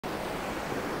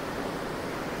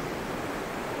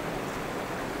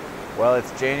Well,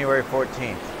 it's January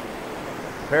 14th.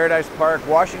 Paradise Park,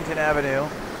 Washington Avenue.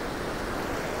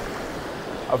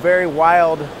 A very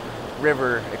wild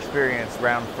river experience,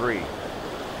 round 3.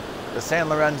 The San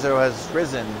Lorenzo has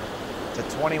risen to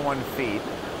 21 feet,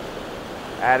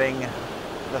 adding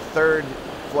the 3rd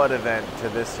flood event to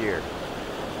this year.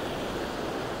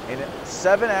 In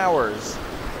 7 hours,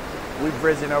 we've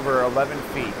risen over 11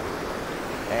 feet,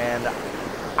 and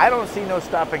I don't see no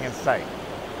stopping in sight.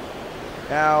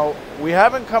 Now, we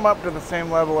haven't come up to the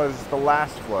same level as the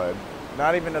last flood,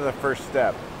 not even to the first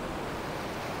step,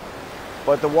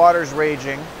 but the water's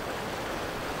raging,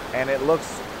 and it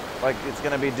looks like it's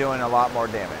going to be doing a lot more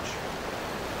damage.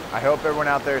 I hope everyone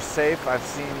out there is safe. I've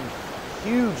seen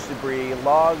huge debris,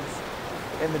 logs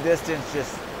in the distance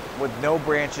just with no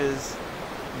branches,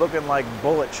 looking like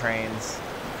bullet trains,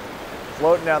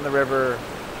 floating down the river,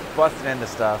 busting into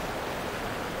stuff.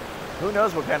 Who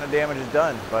knows what kind of damage is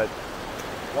done, but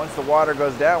once the water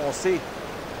goes down, we'll see.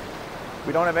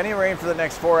 We don't have any rain for the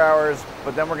next 4 hours,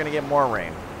 but then we're going to get more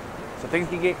rain. So things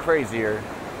can get crazier,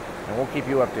 and we'll keep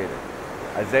you updated.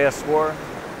 Isaiah Swore,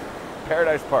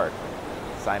 Paradise Park,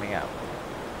 signing out.